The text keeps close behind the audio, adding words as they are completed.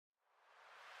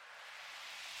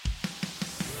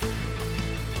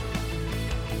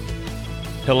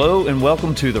Hello and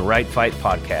welcome to the Right Fight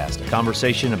Podcast, a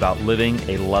conversation about living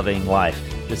a loving life.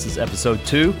 This is episode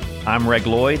 2. I'm Reg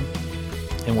Lloyd,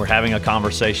 and we're having a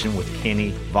conversation with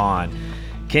Kenny Vaughn.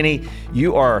 Kenny,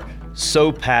 you are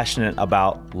so passionate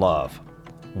about love.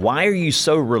 Why are you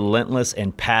so relentless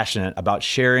and passionate about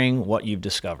sharing what you've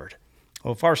discovered?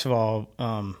 Well, first of all,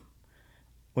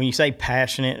 when you say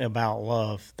passionate about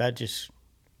love, that's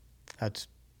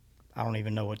I don't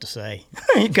even know what to say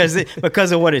because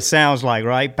of what it sounds like,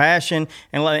 right? Passion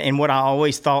and what I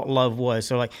always thought love was.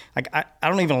 So like I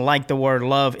don't even like the word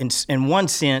love in one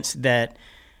sense that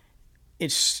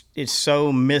it's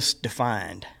so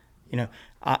misdefined. You know,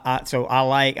 I've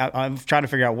tried to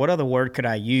figure out what other word could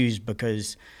I use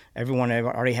because everyone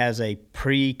already has a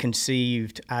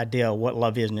preconceived idea of what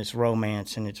love is, and it's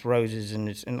romance and it's roses and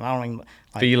I don't even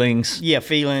feelings. Yeah,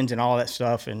 feelings and all that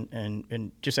stuff,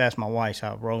 and just ask my wife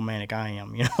how romantic I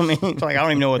am. You know what I mean? It's like I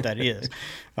don't even know what that is.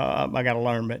 I got to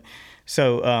learn, but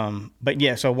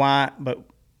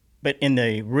in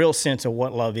the real sense of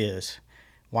what love is,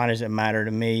 why does it matter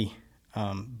to me?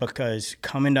 Because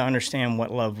coming to understand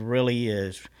what love really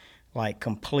is, like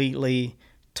completely,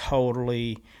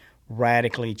 totally,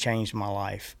 radically changed my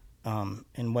life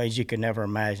in ways you could never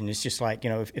imagine. It's just like, you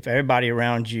know, if everybody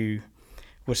around you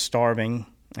was starving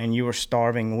and you were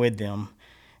starving with them,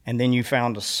 and then you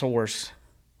found a source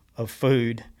of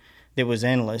food that was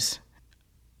endless,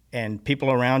 and people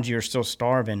around you are still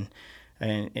starving,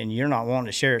 and you're not wanting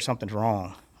to share it, something's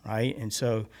wrong, right? And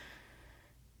so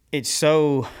it's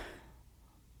so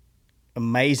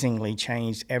amazingly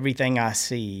changed everything I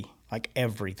see. Like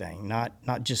everything, not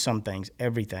just some things,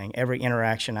 everything, every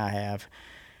interaction I have,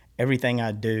 everything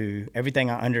I do, everything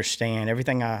I understand,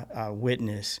 everything I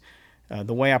witness,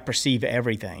 the way I perceive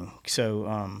everything.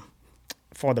 So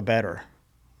for the better.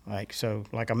 Like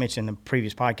I mentioned in the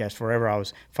previous podcast, forever I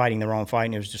was fighting the wrong fight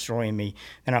and it was destroying me.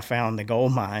 Then I found the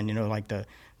gold mine, you know, like the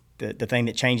thing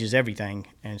that changes everything.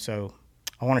 And so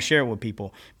I want to share it with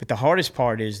people. But the hardest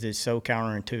part is that it's so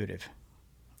counterintuitive.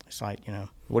 It's like, you know.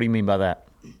 What do you mean by that?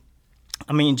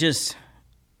 I mean, just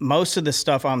most of the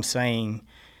stuff I'm saying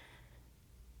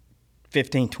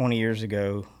 15, 20 years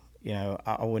ago, you know,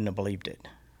 I wouldn't have believed it.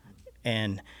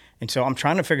 And so I'm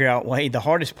trying to figure out a way. The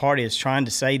hardest part is trying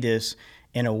to say this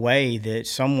in a way that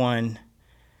someone,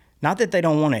 not that they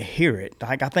don't want to hear it.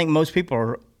 Like I think most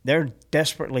people they're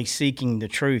desperately seeking the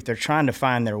truth. They're trying to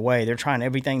find their way. They're trying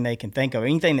everything they can think of,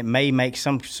 anything that may make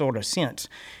some sort of sense.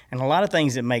 And a lot of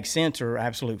things that make sense are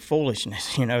absolute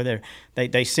foolishness. You know,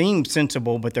 they seem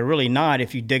sensible, but they're really not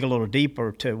if you dig a little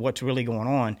deeper to what's really going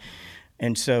on.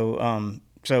 And so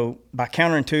by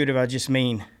counterintuitive, I just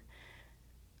mean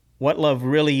what love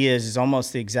really is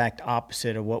almost the exact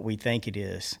opposite of what we think it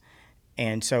is.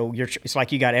 And so it's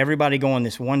like you got everybody going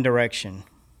this one direction.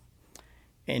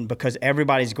 And because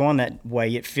everybody's going that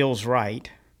way, it feels right.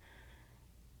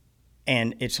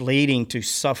 And it's leading to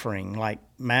suffering, like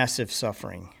massive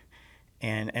suffering.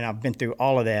 And I've been through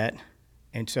all of that.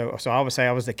 And so I would say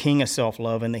I was the king of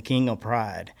self-love and the king of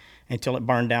pride until it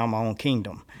burned down my own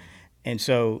kingdom. And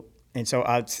so when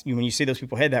you see those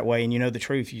people head that way and you know the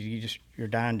truth, you're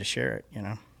dying to share it, you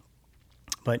know.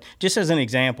 But just as an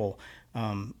example,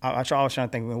 I was trying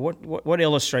to think, what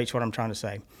illustrates what I'm trying to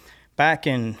say? Back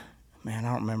in, I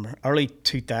don't remember, early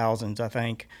 2000s, I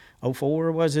think,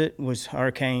 2004 was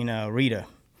Hurricane Rita.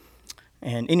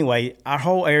 And anyway, our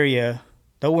whole area,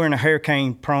 though we're in a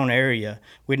hurricane-prone area,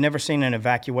 we'd never seen an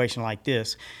evacuation like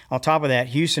this. On top of that,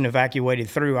 Houston evacuated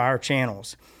through our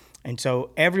channels. And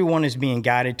so everyone is being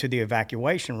guided to the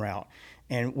evacuation route.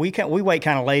 And we wait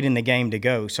kind of late in the game to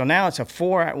go. So now it's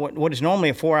what is normally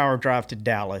a 4-hour drive to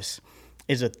Dallas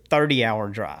is a 30-hour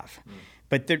drive.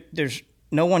 But there's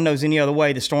no one knows any other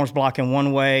way. The storm's blocking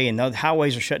one way and the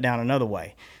highways are shut down another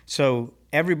way. So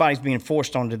everybody's being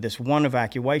forced onto this one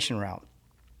evacuation route.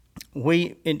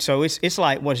 So it's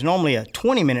like what's normally a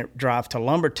 20-minute drive to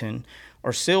Lumberton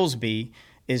or Silsbee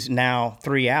is now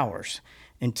 3 hours.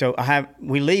 And so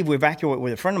we evacuate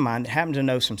with a friend of mine that happens to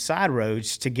know some side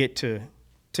roads to get to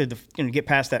get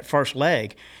past that first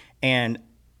leg. And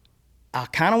I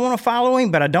kind of want to follow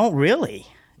him, but I don't really.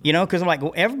 You know, because I'm like,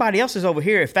 well, everybody else is over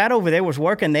here. If that over there was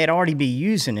working, they'd already be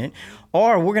using it.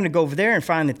 Or we're going to go over there and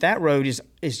find that road is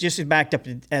just as backed up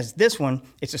as this one.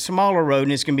 It's a smaller road,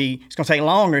 and it's going to take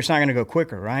longer. It's not going to go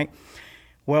quicker, right?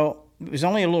 Well, it was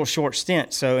only a little short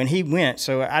stint, and he went,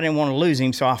 so I didn't want to lose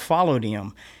him, so I followed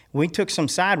him. We took some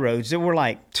side roads that were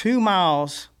like 2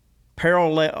 miles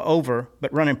parallel over,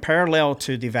 but running parallel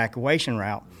to the evacuation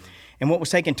route. And what was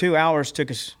taking 2 hours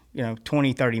took us,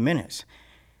 20, 30 minutes.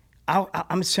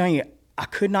 I'm telling you, I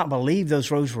could not believe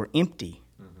those roads were empty.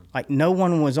 Mm-hmm. Like no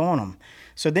one was on them.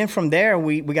 So then from there,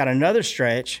 we got another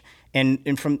stretch, and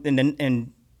the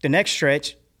next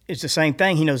stretch, it's the same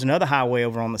thing. He knows another highway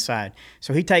over on the side.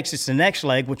 So he takes us the next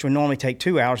leg, which would normally take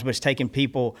 2 hours, but it's taking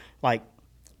people like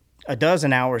a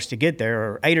dozen hours to get there,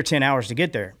 or 8 or 10 hours to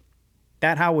get there.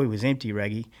 That highway was empty,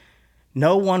 Reggie.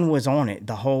 No one was on it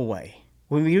the whole way.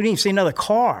 We didn't even see another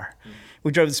car.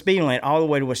 We drove the speed limit all the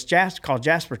way to what's called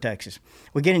Jasper, Texas.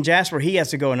 We get in Jasper, he has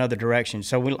to go another direction.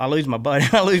 So I lose my buddy,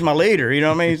 I lose my leader, you know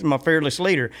what I mean? He's my fearless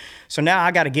leader. So now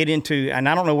I got to get into, and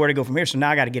I don't know where to go from here, so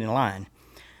now I got to get in line.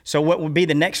 So what would be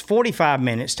the next 45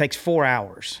 minutes takes 4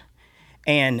 hours.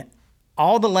 And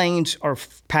all the lanes are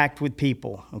packed with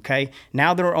people, okay?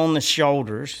 Now they're on the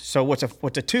shoulders. So what's a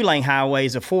 2-lane highway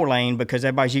is a 4-lane because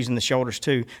everybody's using the shoulders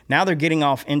too. Now they're getting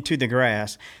off into the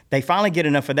grass. They finally get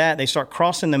enough of that. They start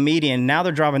crossing the median. Now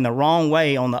they're driving the wrong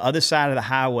way on the other side of the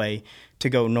highway to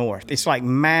go north. It's like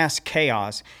mass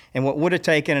chaos. And what would have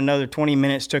taken another 20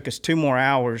 minutes took us 2 more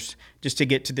hours just to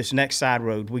get to this next side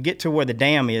road. We get to where the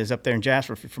dam is up there in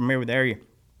Jasper, if you're familiar with the area.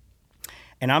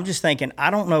 And I'm just thinking, I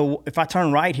don't know, if I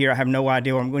turn right here, I have no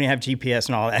idea where I'm going to have GPS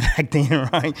and all that back then,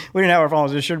 right? We didn't have our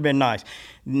phones. It should have been nice.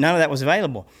 None of that was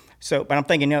available. So, but I'm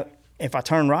thinking, if I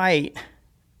turn right,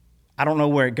 I don't know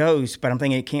where it goes, but I'm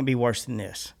thinking it can't be worse than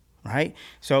this, right?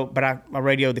 So, but I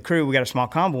radioed the crew. We got a small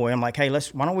convoy. I'm like, hey,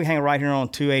 why don't we hang right here on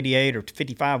 288 or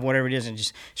 55, whatever it is, and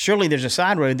just, surely there's a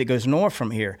side road that goes north from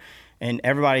here. And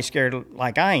everybody's scared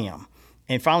like I am.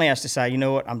 And finally I decided, you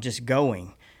know what, I'm just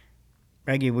going.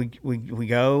 Reggie, we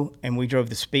go, and we drove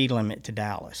the speed limit to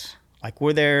Dallas. Like,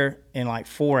 we're there in like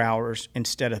 4 hours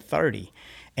instead of 30.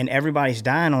 And everybody's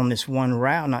dying on this one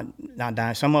route. Not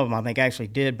dying. Some of them I think actually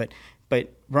did, but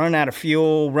running out of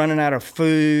fuel, running out of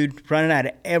food, running out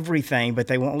of everything, but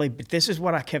they won't leave. But this is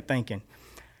what I kept thinking.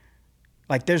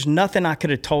 Like, there's nothing I could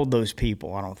have told those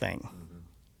people, I don't think,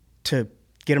 to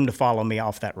get them to follow me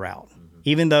off that route.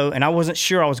 Even though, and I wasn't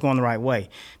sure I was going the right way,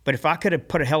 but if I could have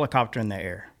put a helicopter in the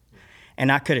air,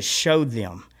 and I could have showed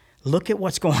them, look at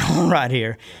what's going on right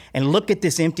here, and look at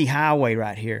this empty highway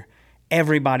right here,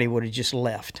 everybody would have just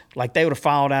left. Like, they would have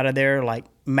followed out of there like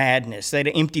madness. They'd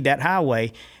have emptied that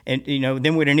highway, and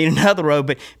then we'd have needed another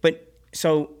road. But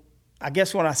so I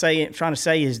guess what trying to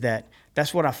say is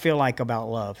that's what I feel like about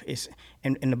love, is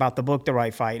and about the book The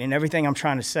Right Fight, and everything I'm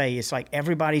trying to say. It's like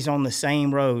everybody's on the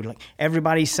same road, like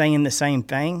everybody's saying the same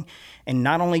thing, and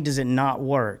not only does it not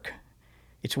work,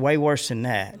 it's way worse than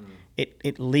that.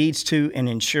 It leads to and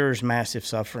ensures massive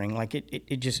suffering. Like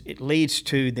it leads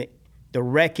to the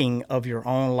wrecking of your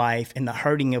own life and the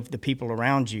hurting of the people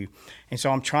around you. And so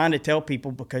I'm trying to tell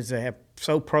people, because they have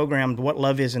so programmed what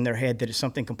love is in their head, that it's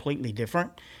something completely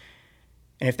different.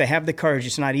 And if they have the courage,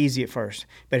 it's not easy at first,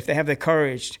 but if they have the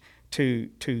courage to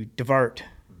divert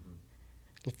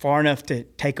far enough to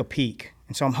take a peek.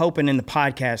 And so I'm hoping in the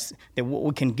podcast that what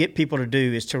we can get people to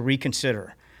do is to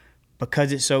reconsider,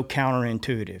 because it's so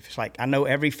counterintuitive. It's like, I know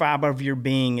every fiber of your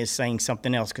being is saying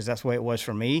something else, because that's the way it was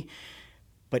for me.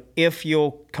 But if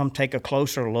you'll come take a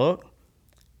closer look,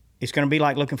 it's going to be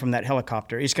like looking from that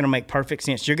helicopter. It's going to make perfect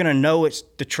sense. You're going to know it's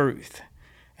the truth.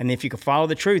 And if you can follow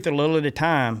the truth a little at a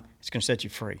time, it's going to set you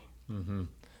free. Mm-hmm.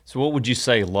 So what would you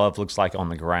say love looks like on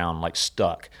the ground, like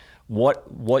stuck?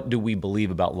 What do we believe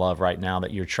about love right now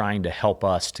that you're trying to help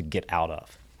us to get out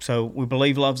of? So we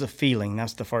believe love's a feeling.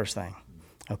 That's the first thing.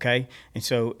 Okay?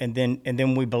 And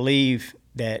then we believe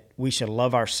that we should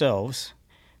love ourselves,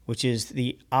 which is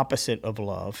the opposite of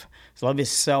love. So love is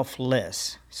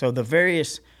selfless. So the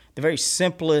very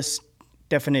simplest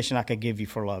definition I could give you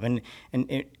for love. And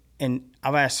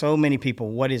I've asked so many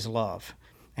people, what is love?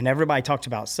 And everybody talks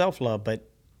about self-love, but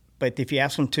if you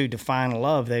ask them to define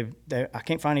love, I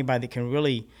can't find anybody that can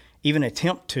really even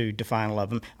attempt to define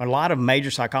love. And a lot of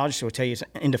major psychologists will tell you it's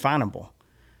indefinable,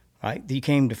 right? That you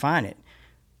can't even define it.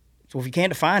 So if you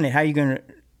can't define it, how are you going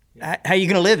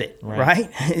to live it, right?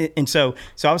 And so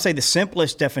I would say the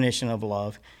simplest definition of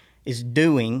love is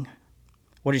doing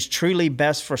what is truly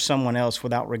best for someone else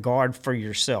without regard for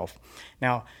yourself.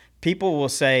 Now, people will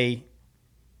say,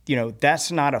 that's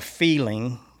not a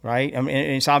feeling, right? I mean,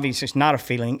 it's obvious it's not a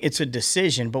feeling, it's a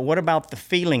decision. But what about the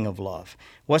feeling of love?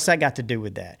 What's that got to do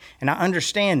with that? And I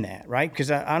understand that, right?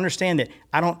 Because I understand that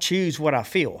I don't choose what I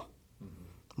feel.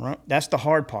 Right? That's the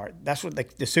hard part. That's what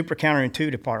the super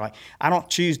counterintuitive part. Like, I don't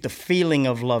choose the feeling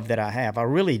of love that I have. I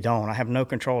really don't. I have no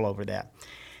control over that.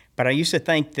 But I used to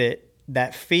think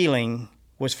that feeling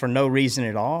was for no reason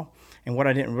at all. And what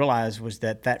I didn't realize was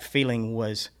that feeling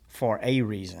was for a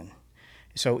reason.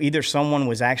 So either someone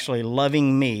was actually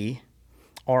loving me,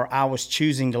 or I was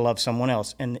choosing to love someone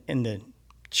else in the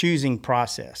choosing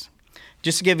process.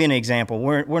 Just to give you an example,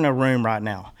 we're in a room right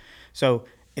now. So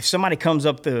if somebody comes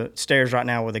up the stairs right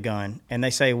now with a gun and they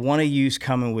say, one of you's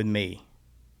coming with me.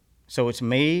 So it's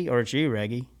me or it's you,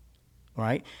 Reggie,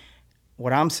 right?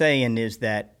 What I'm saying is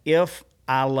that if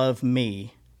I love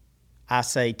me, I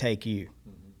say take you.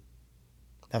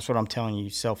 That's what I'm telling you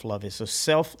self-love is. So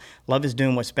self-love is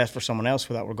doing what's best for someone else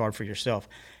without regard for yourself.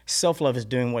 Self-love is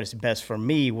doing what is best for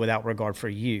me without regard for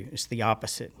you. It's the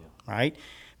opposite, right?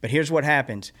 But here's what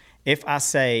happens. If I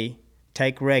say,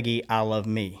 take Reggie, I love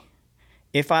me.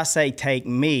 If I say, take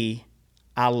me,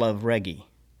 I love Reggie.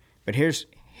 But here's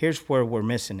where we're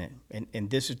missing it, and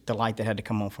this is the light that had to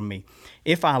come on from me.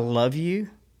 If I love you,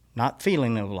 not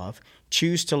feeling of love,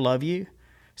 choose to love you,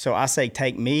 so I say,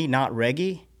 take me, not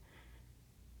Reggie,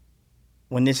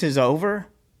 when this is over,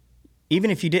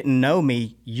 even if you didn't know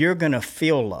me, you're going to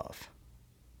feel love.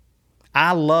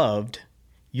 I loved,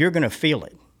 you're going to feel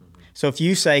it. So if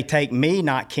you say, take me,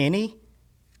 not Kenny,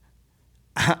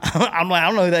 I'm like, I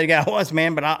don't know who that guy was,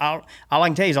 man, but all I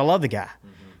can tell you is I love the guy.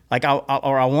 Like, I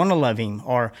want to love him,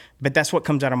 but that's what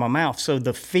comes out of my mouth. So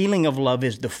the feeling of love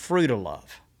is the fruit of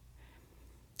love.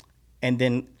 And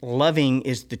then loving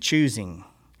is the choosing.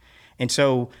 And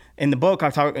so in the book, I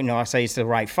say it's the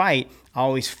right fight. I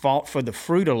always fought for the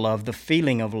fruit of love, the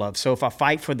feeling of love. So if I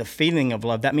fight for the feeling of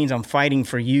love, that means I'm fighting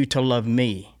for you to love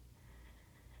me.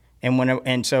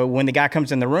 And so when the guy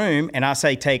comes in the room and I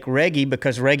say, take Reggie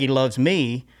because Reggie loves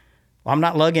me, well, I'm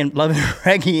not loving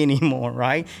Reggie anymore,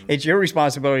 right? It's your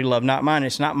responsibility to love, not mine.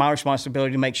 It's not my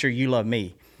responsibility to make sure you love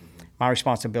me. My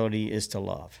responsibility is to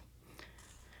love.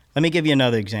 Let me give you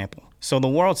another example. So the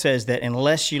world says that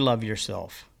unless you love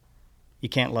yourself, you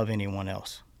can't love anyone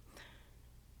else.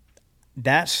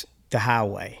 That's the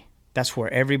highway. That's where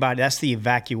that's the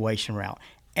evacuation route.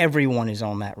 Everyone is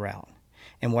on that route.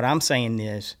 And what I'm saying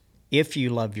is, if you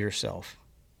love yourself,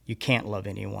 you can't love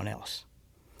anyone else.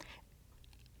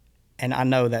 And I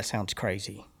know that sounds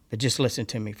crazy, but just listen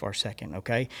to me for a second,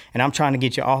 okay? And I'm trying to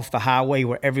get you off the highway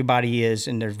where everybody is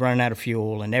and they're running out of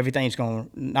fuel and everything's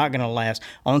not going to last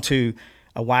onto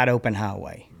a wide open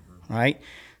highway, right?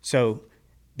 So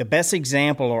the best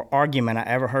example or argument I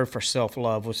ever heard for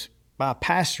self-love was by a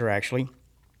pastor, actually.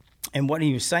 And what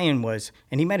he was saying was,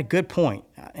 and he made a good point,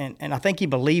 and I think he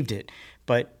believed it,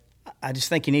 but I just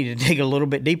think you need to dig a little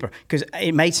bit deeper because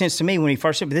it made sense to me when he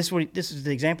first said, but this is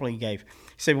the example he gave.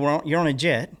 He said, you're on a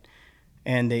jet,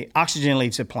 and the oxygen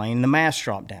leaves the plane, and the mask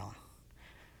dropped down.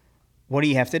 What do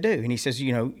you have to do? And he says,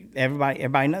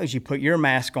 everybody knows you put your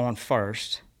mask on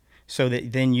first so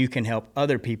that then you can help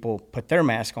other people put their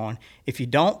mask on. If you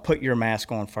don't put your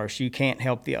mask on first, you can't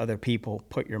help the other people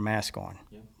put your mask on,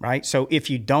 right? So if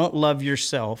you don't love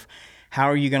yourself, how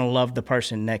are you going to love the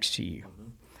person next to you?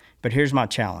 But here's my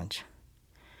challenge.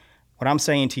 What I'm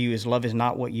saying to you is love is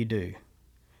not what you do.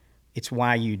 It's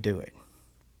why you do it.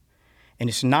 And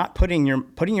it's not putting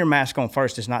your mask on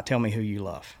first does not tell me who you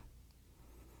love.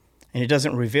 And it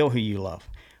doesn't reveal who you love.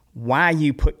 Why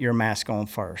you put your mask on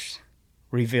first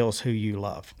reveals who you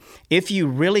love. If you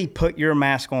really put your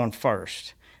mask on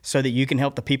first so that you can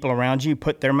help the people around you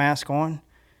put their mask on,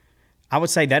 I would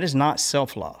say that is not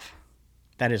self-love.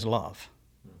 That is love.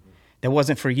 That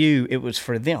wasn't for you, it was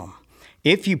for them.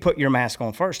 If you put your mask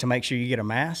on first to make sure you get a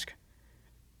mask,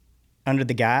 under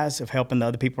the guise of helping the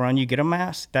other people around you get a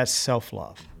mask, that's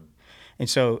self-love. And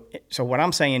so what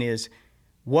I'm saying is,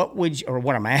 what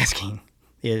I'm asking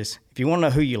is, if you want to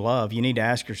know who you love, you need to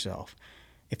ask yourself,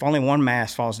 if only one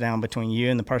mask falls down between you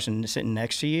and the person sitting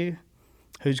next to you,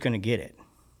 who's going to get it?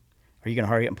 Are you going to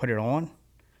hurry up and put it on?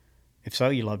 If so,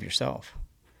 you love yourself.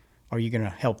 Or are you going to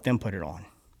help them put it on?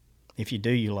 If you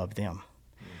do, you love them.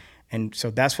 And so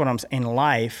that's what I'm saying. In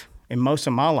life, in most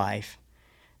of my life,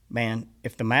 man,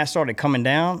 if the mask started coming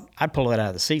down, I'd pull it out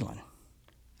of the ceiling.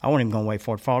 I wasn't even going to wait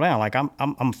for it to fall down. Like, I'm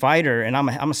a fighter, and I'm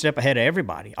a step ahead of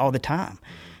everybody all the time.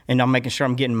 And I'm making sure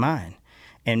I'm getting mine.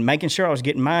 And making sure I was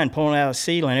getting mine, pulling it out of the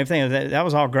ceiling, everything, that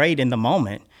was all great in the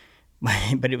moment.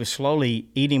 But it was slowly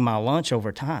eating my lunch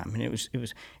over time. And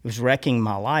it was wrecking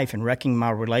my life and wrecking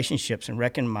my relationships and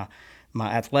wrecking my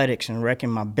athletics and wrecking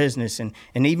my business. And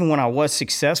even when I was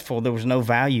successful, there was no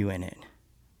value in it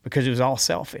because it was all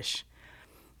selfish.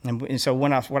 And so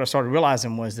what I started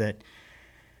realizing was that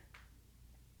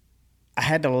I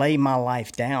had to lay my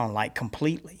life down, like,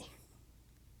 completely.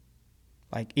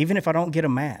 Like, even if I don't get a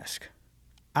mask,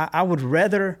 I would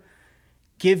rather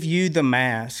give you the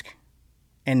mask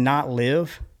and not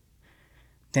live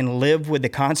than live with the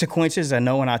consequences I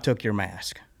know when I took your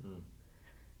mask.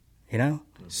 You know?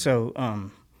 So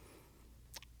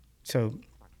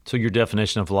So your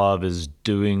definition of love is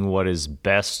doing what is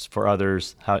best for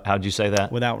others. How'd you say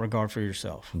that? Without regard for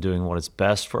yourself. Doing what is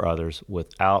best for others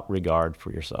without regard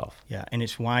for yourself. Yeah, and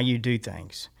it's why you do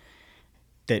things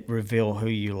that reveal who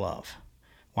you love,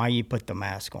 why you put the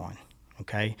mask on,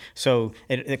 okay? So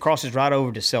it crosses right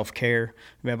over to self-care.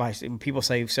 People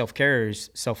say self-care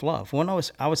is self-love. Well, no,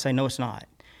 I would say no, it's not.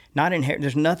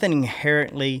 There's nothing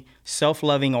inherently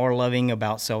self-loving or loving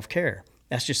about self-care.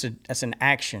 That's an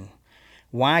action.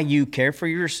 Why you care for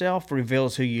yourself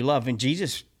reveals who you love. And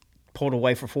Jesus pulled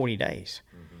away for 40 days,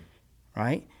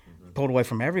 right? Pulled away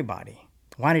from everybody.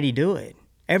 Why did he do it?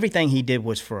 Everything he did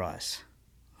was for us,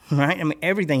 right? I mean,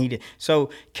 everything he did. So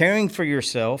caring for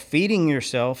yourself, feeding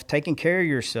yourself, taking care of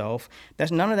yourself,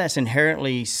 none of that's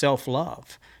inherently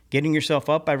self-love. Getting yourself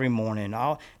up every morning,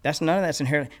 none of that's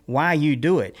inherently why you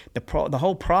do it. The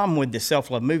whole problem with the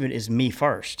self-love movement is me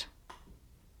first.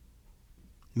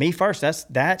 Me first,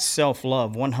 that's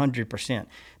self-love 100%.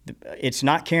 It's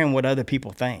not caring what other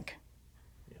people think,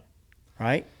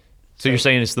 right? So you're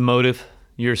saying it's the motive?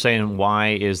 You're saying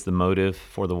why is the motive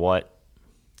for the what?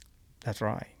 That's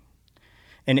right.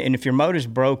 And if your motive's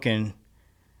broken,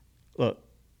 look,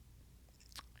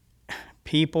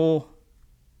 people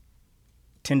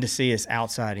tend to see us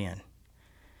outside in,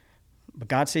 but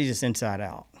God sees us inside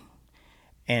out.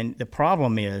 And the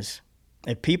problem is,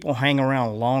 if people hang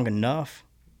around long enough,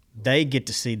 they get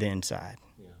to see the inside.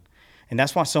 Yeah. And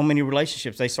that's why so many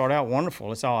relationships, they start out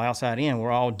wonderful. It's all outside in.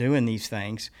 We're all doing these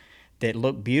things that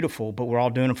look beautiful, but we're all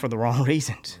doing them for the wrong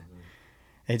reasons.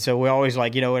 And so we always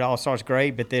it all starts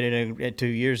great, but then at 2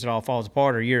 years it all falls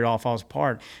apart, or a year it all falls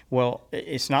apart. Well,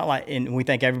 it's not like, and we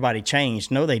think everybody changed.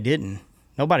 No, they didn't.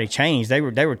 Nobody changed. They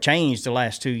were changed the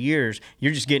last 2 years.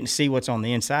 You're just getting to see what's on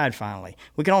the inside finally.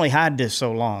 We can only hide this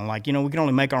so long. We can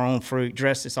only make our own fruit,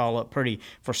 dress this all up pretty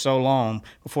for so long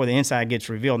before the inside gets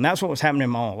revealed. And that's what was happening in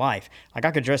my own life. I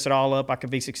could dress it all up. I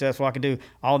could be successful. I could do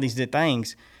all these good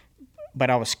things. But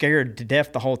I was scared to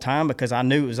death the whole time because I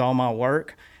knew it was all my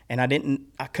work, and I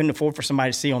couldn't afford for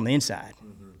somebody to see on the inside.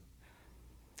 Mm-hmm.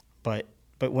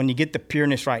 But when you get the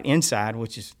pureness right inside,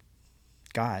 which is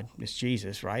God, it's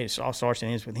Jesus, right? It all starts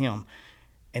and ends with him.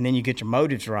 And then you get your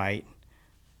motives right.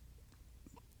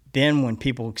 Then when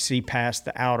people see past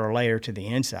the outer layer to the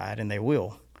inside, and they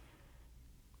will.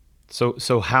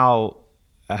 So how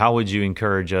would you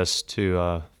encourage us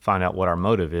to find out what our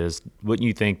motive is? Would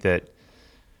you think that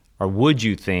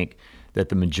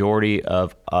the majority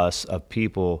of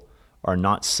people are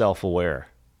not self-aware?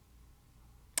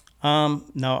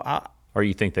 No. Or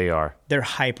you think they are? They're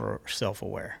hyper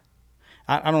self-aware.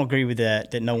 I don't agree with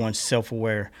that no one's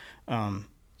self-aware.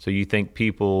 So you think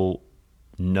people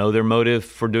know their motive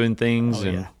for doing things?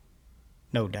 Yeah,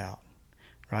 no doubt,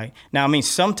 right? Now, I mean,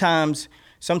 sometimes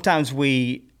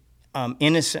we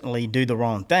innocently do the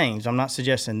wrong things. I'm not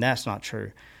suggesting that's not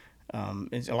true.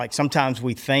 It's like sometimes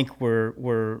we think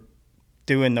we're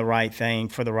doing the right thing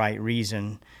for the right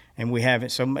reason, and we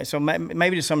haven't. So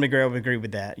maybe to some degree I would agree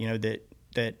with that,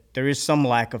 that there is some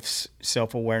lack of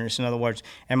self-awareness. In other words,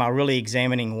 am I really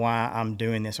examining why I'm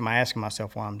doing this? Am I asking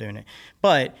myself why I'm doing it?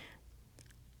 But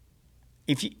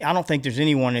I don't think there's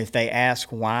anyone, if they ask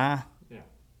why,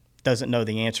 doesn't know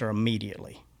the answer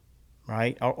immediately,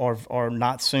 right? Or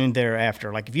not soon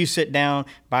thereafter. Like if you sit down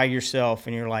by yourself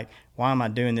and you're like, why am I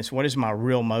doing this? What is my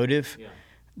real motive? Yeah.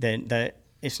 Then that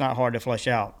it's not hard to flesh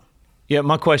out. Yeah,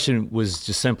 my question was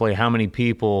just simply how many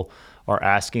people are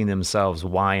asking themselves,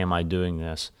 why am I doing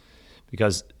this?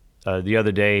 Because the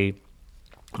other day,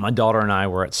 my daughter and I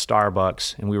were at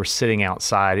Starbucks, and we were sitting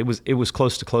outside. It was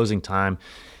close to closing time,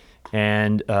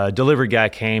 and a delivery guy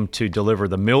came to deliver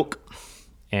the milk,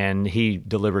 and he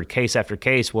delivered case after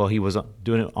case. Well, he was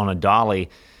doing it on a dolly,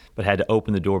 but had to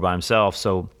open the door by himself.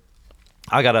 So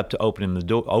I got up to open the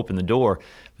door,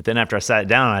 but then after I sat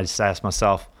down, I just asked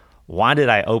myself, why did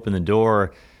I open the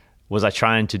door? Was I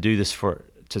trying to do this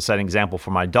to set an example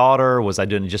for my daughter? Was I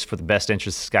doing it just for the best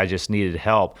interest? This guy just needed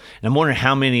help. And I'm wondering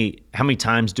how many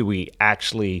times do we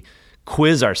actually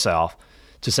quiz ourselves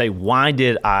to say, why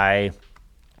am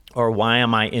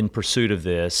I in pursuit of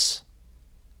this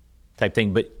type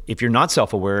thing? But if you're not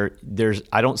self-aware,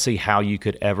 I don't see how you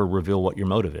could ever reveal what your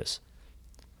motive is.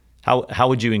 How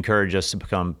would you encourage us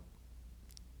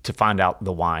to find out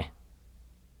the why?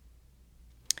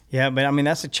 Yeah, but I mean,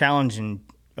 that's a challenging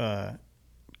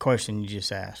question you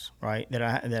just asked, right?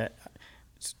 That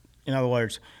in other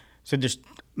words, so there's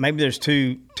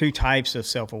two types of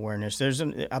self-awareness.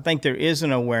 I think there is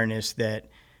an awareness that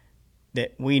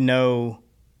we know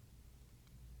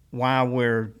why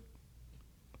we're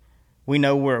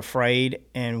afraid,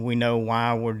 and we know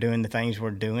why we're doing the things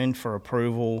we're doing for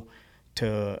approval,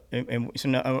 and so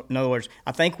in other words,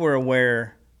 I think we're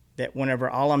aware that whenever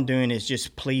all I'm doing is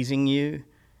just pleasing you,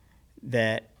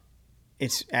 that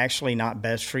it's actually not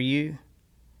best for you.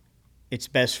 It's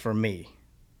best for me.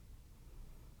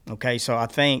 Okay, so I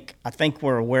think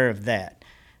we're aware of that.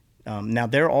 Now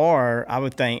there are, I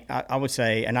would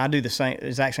say, and I do the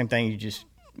exact same thing you just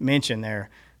mentioned there.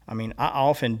 I mean, I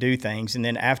often do things, and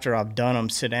then after I've done them,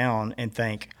 sit down and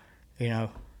think,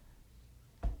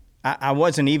 I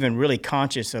wasn't even really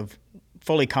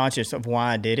fully conscious of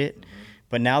why I did it. Mm-hmm.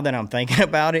 But now that I'm thinking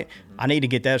about it, I need to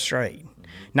get that straight. Mm-hmm.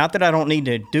 Not that I don't need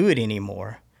to do it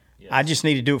anymore. Yes. I just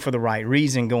need to do it for the right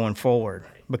reason going forward.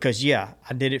 Right. Because, I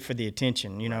did it for the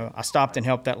attention. I stopped and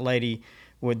helped that lady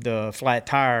with the flat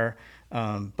tire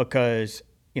because,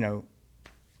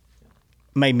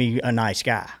 made me a nice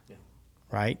guy,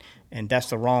 right? And that's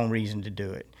the wrong reason to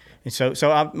do it. And so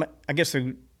I guess,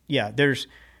 there's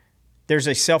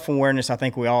a self-awareness I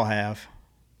think we all have,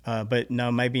 but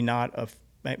no, maybe not.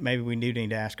 Maybe we do need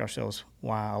to ask ourselves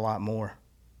why a lot more,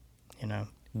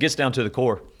 Gets down to the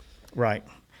core. Right.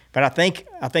 But I think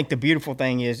the beautiful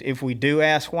thing is if we do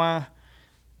ask why,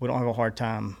 we don't have a hard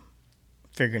time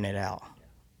figuring it out.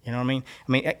 You know what I mean?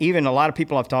 I mean, even a lot of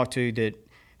people I've talked to that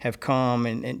have come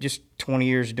and just 20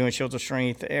 years of doing Shields of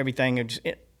Strength, everything. I'm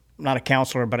not a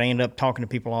counselor, but I end up talking to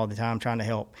people all the time trying to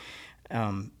help.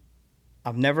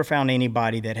 I've never found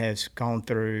anybody that has gone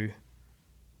through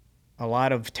a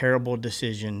lot of terrible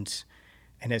decisions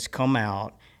and has come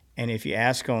out, and if you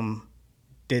ask them,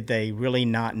 did they really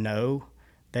not know?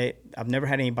 I've never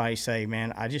had anybody say,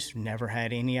 man, I just never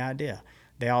had any idea.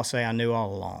 They all say, I knew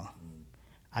all along.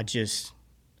 I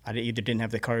either didn't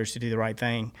have the courage to do the right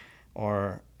thing,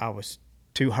 or I was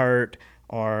too hurt,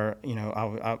 or,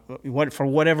 for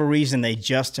whatever reason, they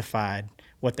justified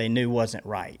what they knew wasn't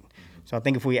right. So I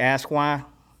think if we ask why,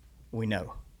 we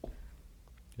know.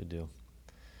 Good deal.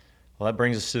 Well, that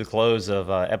brings us to the close of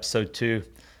episode 2.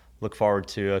 Look forward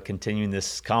to continuing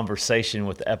this conversation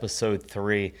with episode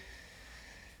 3.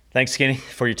 Thanks, Kenny,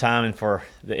 for your time and for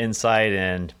the insight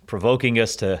and provoking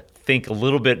us to think a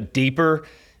little bit deeper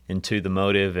into the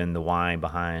motive and the why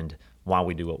behind why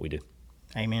we do what we do.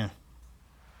 Amen.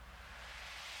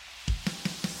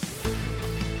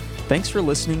 Thanks for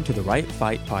listening to the Right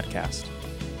Fight podcast.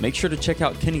 Make sure to check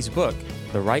out Kenny's book,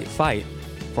 The Right Fight,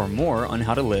 for more on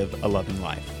how to live a loving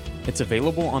life. It's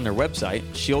available on their website,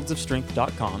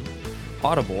 shieldsofstrength.com,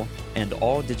 Audible, and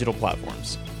all digital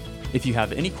platforms. If you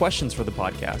have any questions for the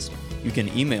podcast, you can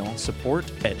email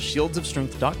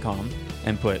support@shieldsofstrength.com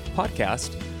and put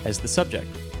podcast as the subject.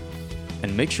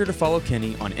 And make sure to follow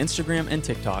Kenny on Instagram and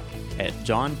TikTok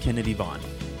 @JohnKennedyVaughn.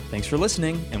 Thanks for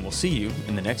listening, and we'll see you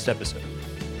in the next episode.